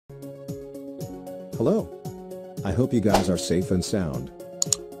Hello. I hope you guys are safe and sound.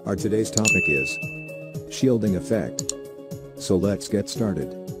 Our today's topic is shielding effect. So let's get started.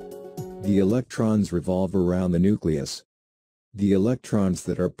 The electrons revolve around the nucleus. The electrons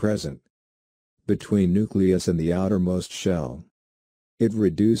that are present between nucleus and the outermost shell. It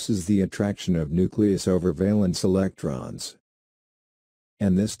reduces the attraction of nucleus over valence electrons.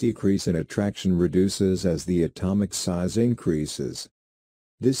 And this decrease in attraction reduces as the atomic size increases.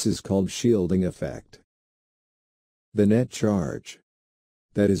 This is called shielding effect. The net charge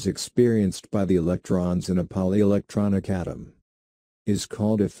that is experienced by the electrons in a polyelectronic atom is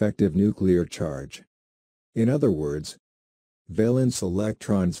called effective nuclear charge. In other words, valence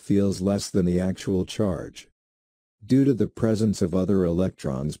electrons feels less than the actual charge, due to the presence of other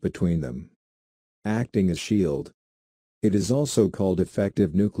electrons between them, acting as shield. It is also called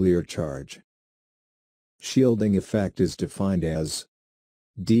effective nuclear charge. Shielding effect is defined as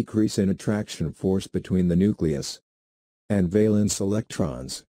decrease in attraction force between the nucleus and valence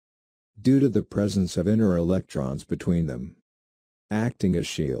electrons, due to the presence of inner electrons between them, acting as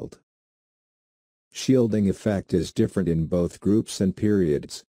shield. Shielding effect is different in both groups and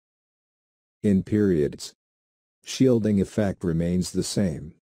periods. In periods, shielding effect remains the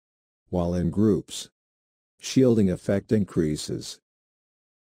same, while in groups, shielding effect increases.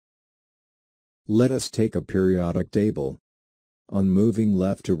 Let us take a periodic table. On moving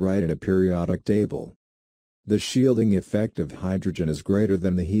left to right in a periodic table, the shielding effect of hydrogen is greater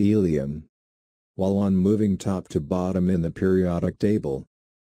than the helium, while on moving top to bottom in the periodic table,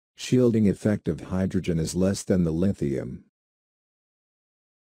 shielding effect of hydrogen is less than the lithium.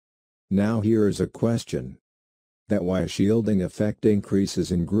 Now here is a question: that why shielding effect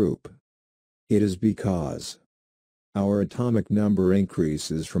increases in group? It is because our atomic number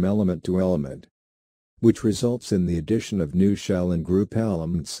increases from element to element, which results in the addition of new shell and group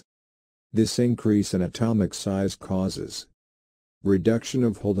elements. This increase in atomic size causes reduction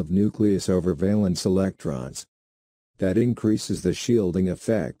of hold of nucleus over valence electrons. That increases the shielding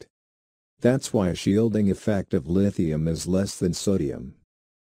effect. That's why shielding effect of lithium is less than sodium.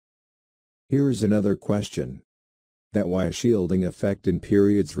 Here is another question: that why shielding effect in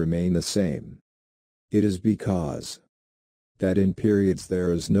periods remain the same? It is because that in periods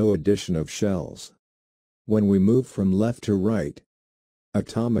there is no addition of shells. When we move from left to right,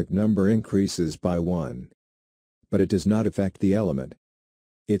 atomic number increases by 1. But it does not affect the element.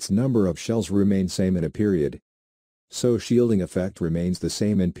 Its number of shells remain same in a period. So shielding effect remains the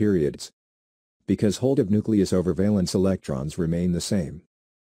same in periods, because hold of nucleus over valence electrons remain the same.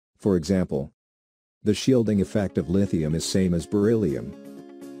 For example, the shielding effect of lithium is same as beryllium.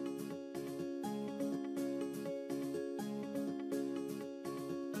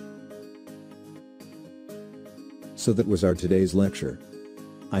 So that was our today's lecture.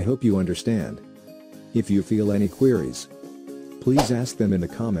 I hope you understand. If you feel any queries, please ask them in the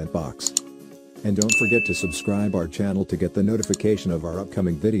comment box. And don't forget to subscribe our channel to get the notification of our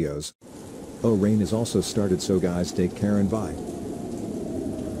upcoming videos. Oh, rain has also started, so guys, take care and bye.